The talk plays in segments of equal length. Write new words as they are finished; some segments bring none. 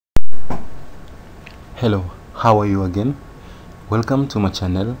Hello, how are you again? Welcome to my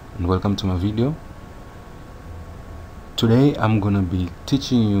channel and welcome to my video. Today I'm gonna be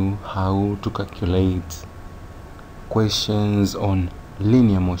teaching you how to calculate questions on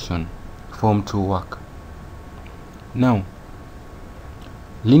linear motion, form 2 work. Now,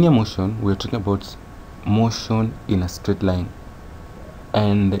 linear motion, we're talking about motion in a straight line,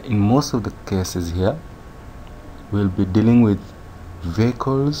 and in most of the cases here we'll be dealing with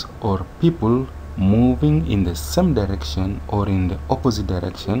vehicles or people moving in the same direction or in the opposite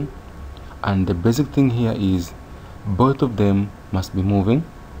direction, and the basic thing here is both of them must be moving.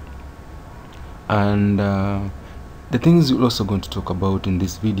 And the things we're also going to talk about in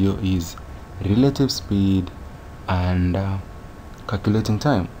this video is relative speed and calculating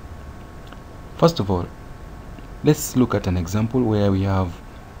time. First of all, let's look at an example where we have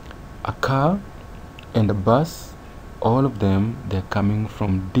a car and a bus. All of them, they're coming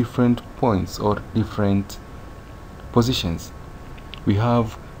from different points or different positions. We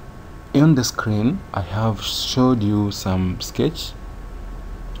have on the screen, I have showed you some sketch.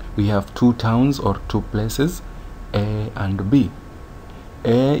 We have two towns or two places, A and B.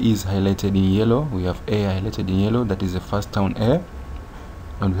 A is highlighted in yellow. We have A highlighted in yellow, that is the first town A,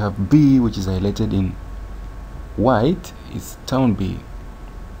 and we have B, which is highlighted in white, is town B.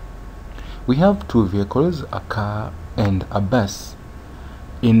 We have two vehicles, a car and a bus.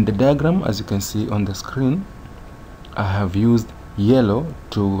 In the diagram, as you can see on the screen, I have used yellow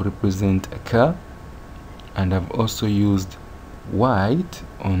to represent a car, and I've also used white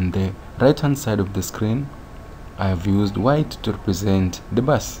on the right hand side of the screen. I have used white to represent the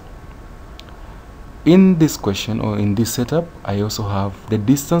bus. In this question, or in this setup, I also have the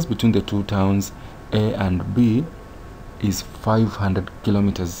distance between the two towns A and B is 500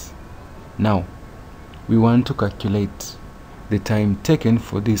 kilometers. Now we want to calculate the time taken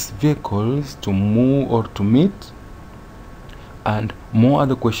for these vehicles to move or to meet, and more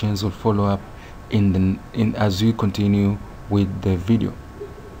other questions will follow up as we continue with the video.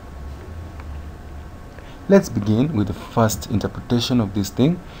 Let's begin with the first interpretation of this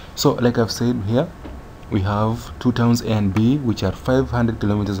thing. So like I've said here, we have two towns A and B which are 500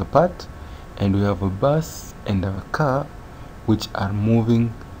 kilometers apart, and we have a bus and a car which are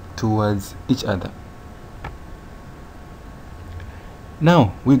moving towards each other.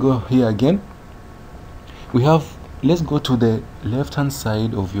 Now we go here again. We have, let's go to the left hand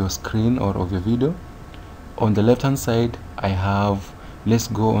side of your screen or of your video. On the left hand side, I have, let's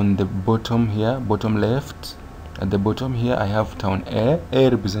go on the bottom here, bottom left. At the bottom here, I have town A. A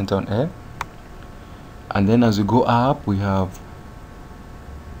represents town A. And then as we go up, we have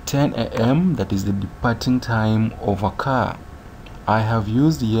 10 a.m. that is the departing time of a car. I have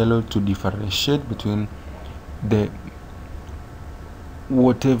used yellow to differentiate between the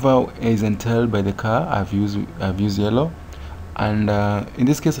whatever is entailed by the car. I've used yellow, and in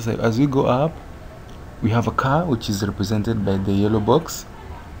this case, as we go up, we have a car which is represented by the yellow box,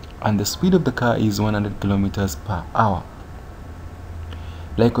 and the speed of the car is 100 kilometers per hour.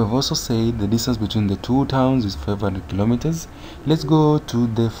 Like we've also said, the distance between the two towns is 500 kilometers. Let's go to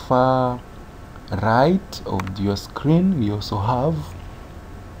the far right of your screen. We also have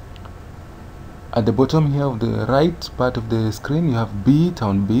at the bottom here of the right part of the screen, you have B,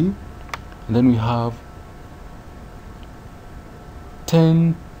 town B, and then we have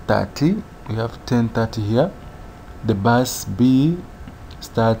 10:30. We have 10:30 here. The bus B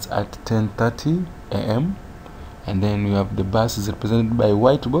starts at 10:30 a.m. and then we have the bus is represented by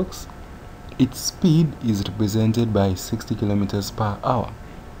white box. Its speed is represented by 60 kilometers per hour.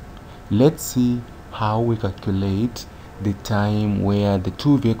 Let's see how we calculate the time where the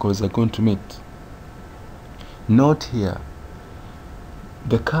two vehicles are going to meet. Note here,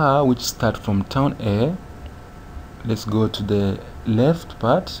 the car which starts from town A, let's go to the left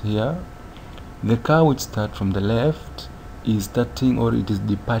part here. The car which starts from the left is starting, or it is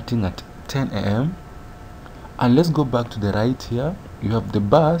departing at 10 a.m. and let's go back to the right here. You have the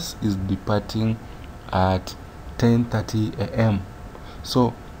bus is departing at 10:30 a.m.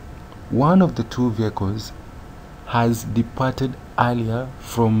 So one of the two vehicles has departed earlier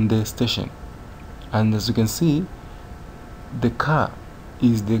from the station, and as you can see, the car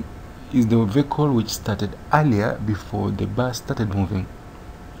is the vehicle which started earlier before the bus started moving.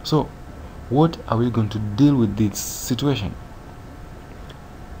 So what are we going to deal with this situation?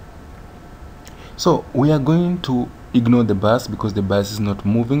 So we are going to ignore the bus because the bus is not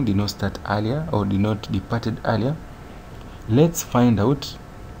moving, did not start earlier or did not departed earlier. Let's find out.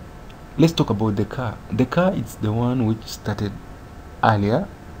 Let's talk about the car. The car is the one which started earlier,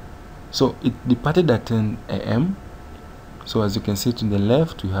 so it departed at 10 a.m. So as you can see to the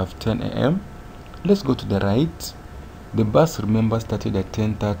left, we have 10 a.m. let's go to the right. The bus, remember, started at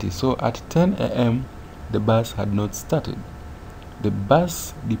 10:30, so at 10 a.m. the bus had not started. The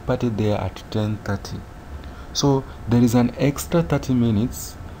bus departed there at 10:30, so there is an extra 30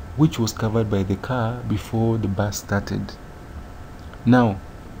 minutes which was covered by the car before the bus started. Now,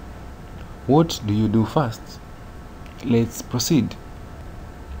 what do you do first? Let's proceed.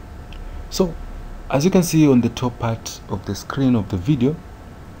 So, as you can see on the top part of the screen of the video,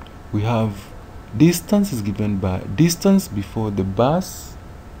 we have distance is given by distance before the bus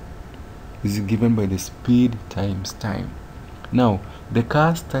is given by the speed times time. Now, the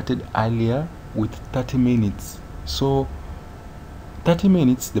car started earlier with 30 minutes. So, 30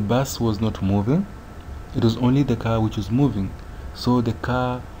 minutes the bus was not moving. It was only the car which was moving. So, the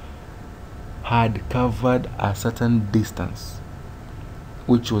car had covered a certain distance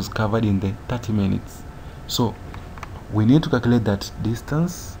which was covered in the 30 minutes. So, we need to calculate that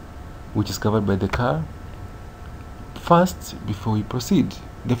distance which is covered by the car first before we proceed.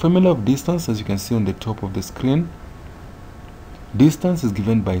 The formula of distance, as you can see on the top of the screen, distance is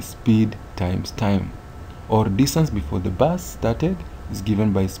given by speed times time, or distance before the bus started is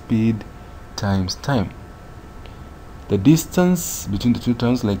given by speed times time. The distance between the two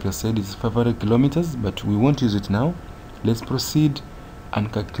towns, like I said, is 500 kilometers, but we won't use it now. Let's proceed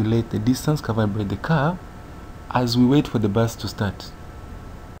and calculate the distance covered by the car as we wait for the bus to start.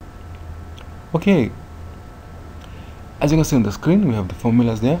 Okay, as you can see on the screen, we have the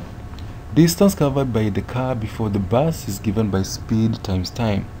formulas there. Distance covered by the car before the bus is given by speed times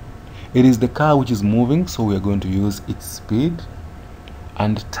time. It is the car which is moving, so we are going to use its speed.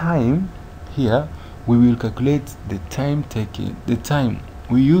 And time, here we will calculate the time taken.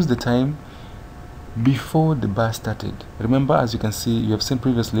 We use the time before the bus started. Remember, as you can see, you have seen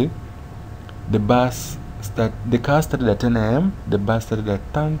previously, the car started at 10 a.m. the bus started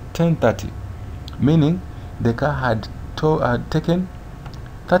at 10:30, meaning the car had taken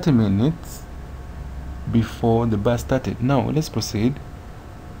 30 minutes before the bus started. Now let's proceed.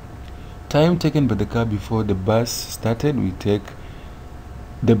 Time taken by the car before the bus started, we take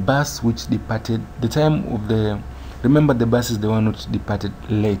the bus which departed, the time of the, remember the bus is the one which departed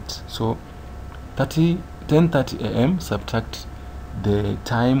late, so 10:30 a.m. subtract the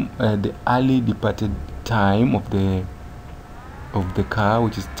time, the early departed time of the car,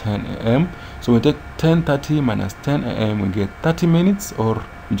 which is 10 a.m. So we take 10:30 minus 10 a.m. we get 30 minutes, or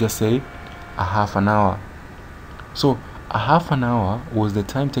we just say a half an hour. So a half an hour was the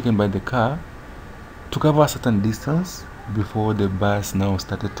time taken by the car to cover a certain distance before the bus now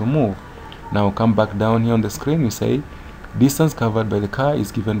started to move. Now come back down here on the screen, we say distance covered by the car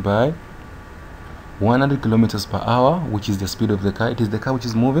is given by 100 kilometers per hour, which is the speed of the car. It is the car which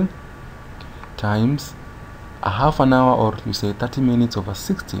is moving, times a half an hour, or you say 30 minutes over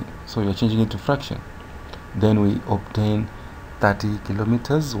 60. So you're changing it to fraction. Then we obtain 30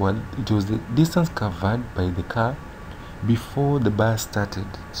 kilometers. Well, it was the distance covered by the car before the bus started.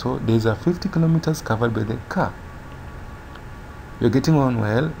 So there's a 50 kilometers covered by the car. You're getting on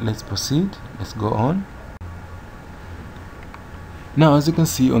well. Let's proceed. Let's go on. Now, as you can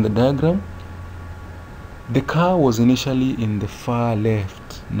see on the diagram, the car was initially in the far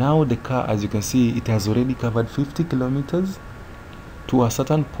left. Now the car, as you can see, it has already covered 50 kilometers to a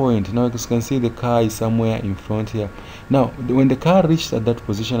certain point. Now you can see the car is somewhere in front here. Now when the car reached at that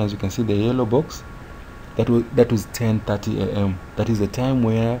position, as you can see the yellow box, that was 10:30 a.m. That is the time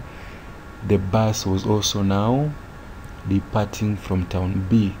where the bus was also now departing from town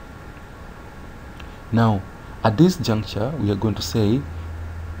B. Now at this juncture, we are going to say,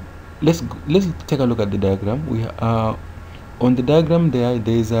 let's take a look at the diagram. We are on the diagram there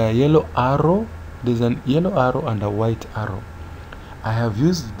is a yellow arrow. There's an yellow arrow and a white arrow. I have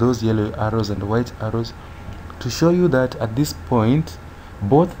used those yellow arrows and white arrows to show you that at this point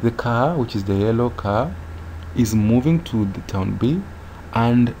both the car, which is the yellow car, is moving to the town B,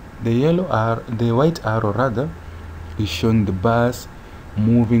 and the white arrow rather is showing the bus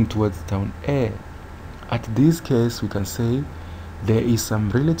moving towards town A. At this case, we can say there is some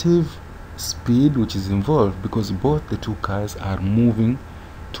relative speed which is involved because both the two cars are moving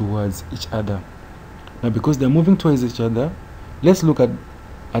towards each other. Now because they're moving towards each other, let's look at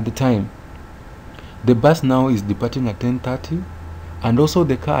the time. The bus now is departing at 10:30, and also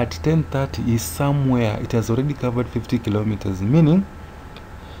the car at 10:30 is somewhere, it has already covered 50 kilometers, meaning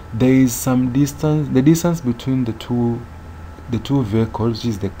there is some distance. The distance between the two vehicles, which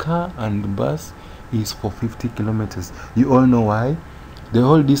is the car and the bus, is for 50 kilometers. You all know why. The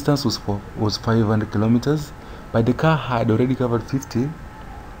whole distance was 500 kilometers, but the car had already covered 50,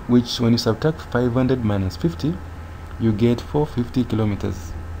 which when you subtract 500 minus 50, you get 450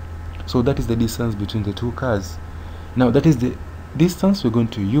 kilometers. So that is the distance between the two cars. Now that is the distance we're going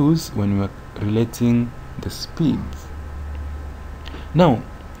to use when we are relating the speeds. Now,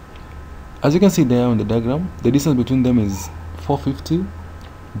 as you can see there on the diagram, the distance between them is 450.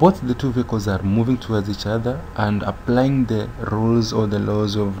 Both the two vehicles are moving towards each other and applying the rules or the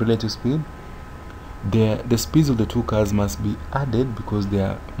laws of relative speed. The speeds of the two cars must be added because they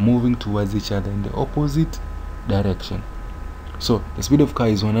are moving towards each other in the opposite direction. So the speed of car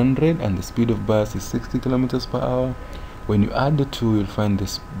is 100 and the speed of bus is 60 kilometers per hour. When you add the two, you'll find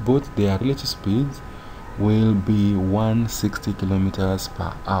this both their relative speeds will be 160 kilometers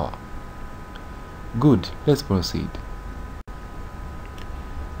per hour. Good, let's proceed.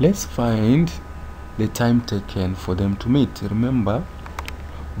 Let's find the time taken for them to meet. Remember,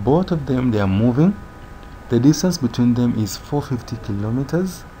 both of them, they are moving. The distance between them is 450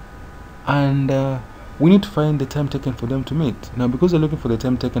 kilometers, and we need to find the time taken for them to meet. Now, because we're looking for the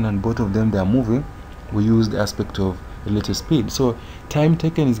time taken and both of them, they are moving, we use the aspect of relative speed. So time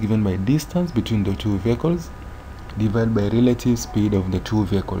taken is given by distance between the two vehicles divided by relative speed of the two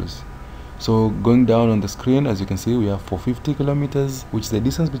vehicles. So going down on the screen, as you can see, we have 450 kilometers, which is the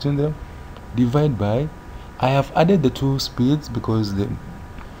distance between them, divided by, I have added the two speeds because the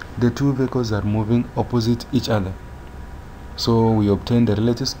two vehicles are moving opposite each other. So we obtain the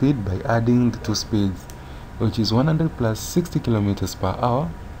relative speed by adding the two speeds, which is 100 plus 60 kilometers per hour.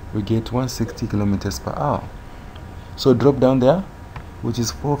 We get 160 kilometers per hour. So drop down there, which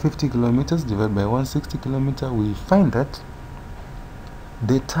is 450 kilometers divided by 160 kilometers. We find that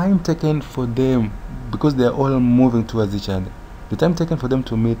the time taken for them, because they are all moving towards each other, the time taken for them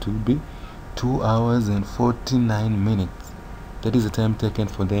to meet will be 2 hours and 49 minutes. That is the time taken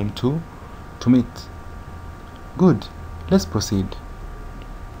for them to meet. Good, let's proceed.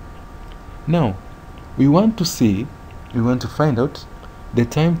 Now we want to find out the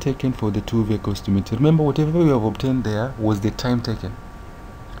time taken for the two vehicles to meet. Remember, whatever we have obtained there was the time taken,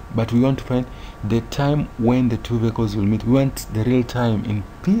 but we want to find the time when the two vehicles will meet. We want the real time in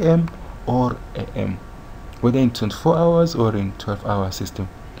PM or AM, whether in 24 hours or in 12-hour system.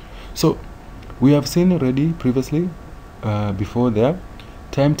 So we have seen already previously before there,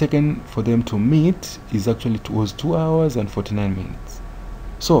 time taken for them to meet is actually was 2 hours and 49 minutes.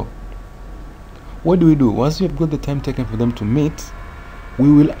 So what do we do? Once we have got the time taken for them to meet,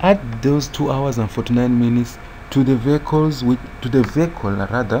 we will add those 2 hours and 49 minutes to the vehicle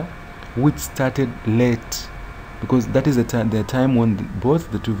which started late, because that is the time when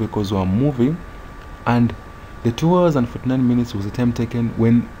both the two vehicles were moving, and the 2 hours and 49 minutes was the time taken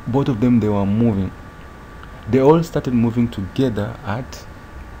when both of them, they were moving. They all started moving together at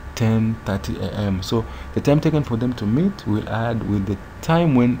 10:30 a.m. So the time taken for them to meet will add with the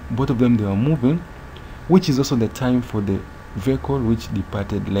time when both of them, they were moving, which is also the time for the vehicle which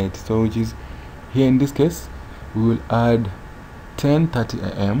departed late. So which is here in this case, we will add 10:30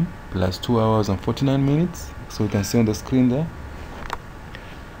 a.m. plus 2 hours and 49 minutes. So you can see on the screen there.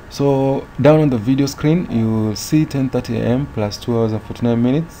 So down on the video screen, you will see 10:30 a.m. plus 2 hours and 49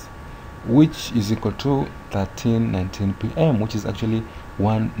 minutes, which is equal to 13:19 p.m., which is actually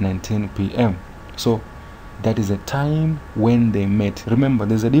 1:19 p.m. So that is the time when they met. Remember,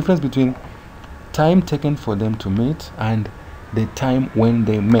 there's a difference between time taken for them to meet and the time when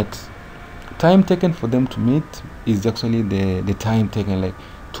they met. Time taken for them to meet is actually the time taken, like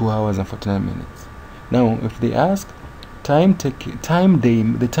 2 hours and 49 minutes. Now if they ask the time they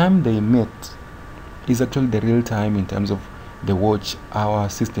met is actually the real time in terms of the watch hour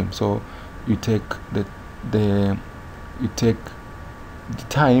system. So you take the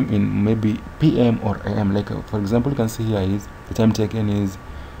time in maybe PM or AM. Like for example, you can see here is the time taken is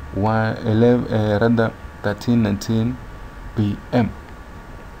 13:19 p.m.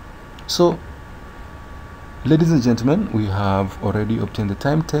 So ladies and gentlemen, we have already obtained the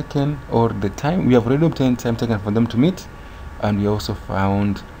time taken, or we have already obtained time taken for them to meet, and we also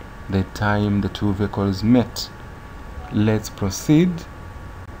found the time the two vehicles met. Let's proceed.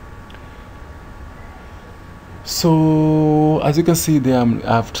 So as you can see there,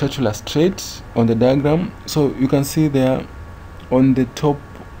 I have tried to illustrate on the diagram. So you can see there on the top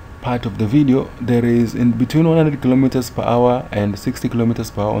part of the video, there is in between 100 kilometers per hour and 60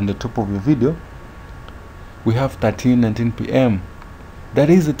 kilometers per hour on the top of the video. We have 13:19 p.m. That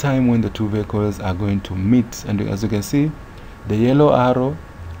is the time when the two vehicles are going to meet, and as you can see, the yellow arrow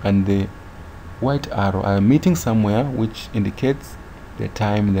and the white arrow are meeting somewhere, which indicates the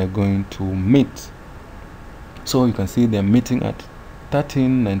time they're going to meet. So you can see they're meeting at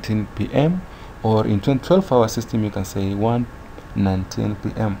 13:19 p.m. or in 12-hour system you can say 1:19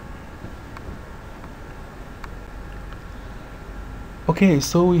 p.m. Okay,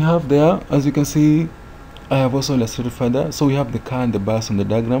 so we have there, as you can see, I have also illustrated further. So we have the car and the bus on the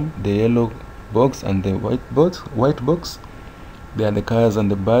diagram, the yellow box and the white box. They are the cars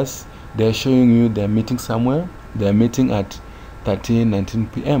and the bus. They are showing you they are meeting somewhere. They are meeting at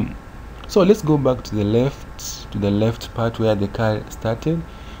 13:19 p.m. So let's go back to the left part where the car started.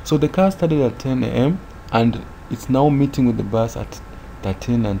 So the car started at 10 a.m. and it's now meeting with the bus at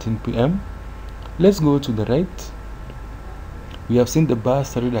 13:19 p.m. Let's go to the right. We have seen the bus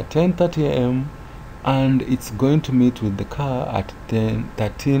started at 10:30 a.m. and it's going to meet with the car at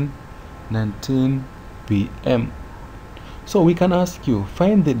 13:19 p.m. So we can ask you,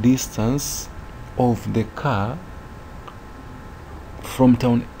 find the distance of the car from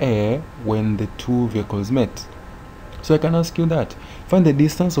town A when the two vehicles met. So I can ask you that. Find the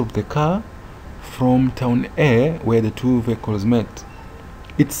distance of the car from town A where the two vehicles met.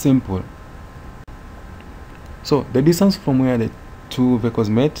 It's simple. So the distance from where the two vehicles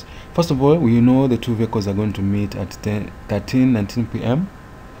met, first of all, we know the two vehicles are going to meet at 13:19 p.m.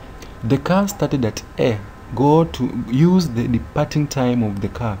 The car started at A. Go to use the departing time of the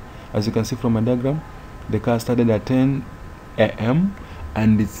car. As you can see from my diagram, the car started at 10 a.m.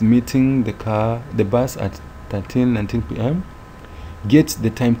 and it's meeting the bus at 13:19 p.m. Get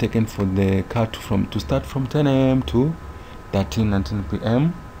the time taken for the car to start from 10 a.m. to 13:19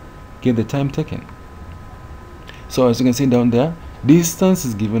 p.m. Get the time taken. So as you can see down there, distance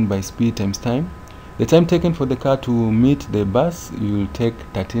is given by speed times time. The time taken for the car to meet the bus, you will take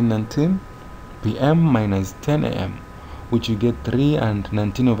 13:19 p.m. minus 10 a.m. which you get 3 and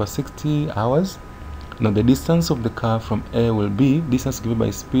 19 over 60 hours. Now the distance of the car from A will be distance given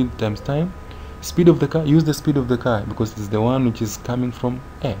by speed times time. Speed of the car, use the speed of the car because it's the one which is coming from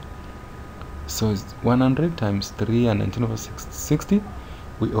A. So it's 100 times 3 and 19 over 60.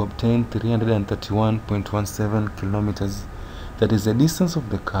 We obtain 331.17 kilometers. That is the distance of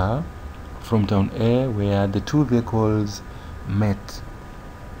the car from town A where the two vehicles met.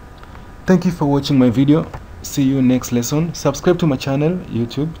 Thank you for watching my video. See you next lesson. Subscribe to my channel,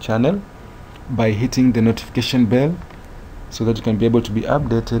 YouTube channel, by hitting the notification bell so that you can be able to be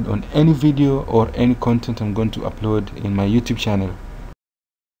updated on any video or any content I'm going to upload in my YouTube channel.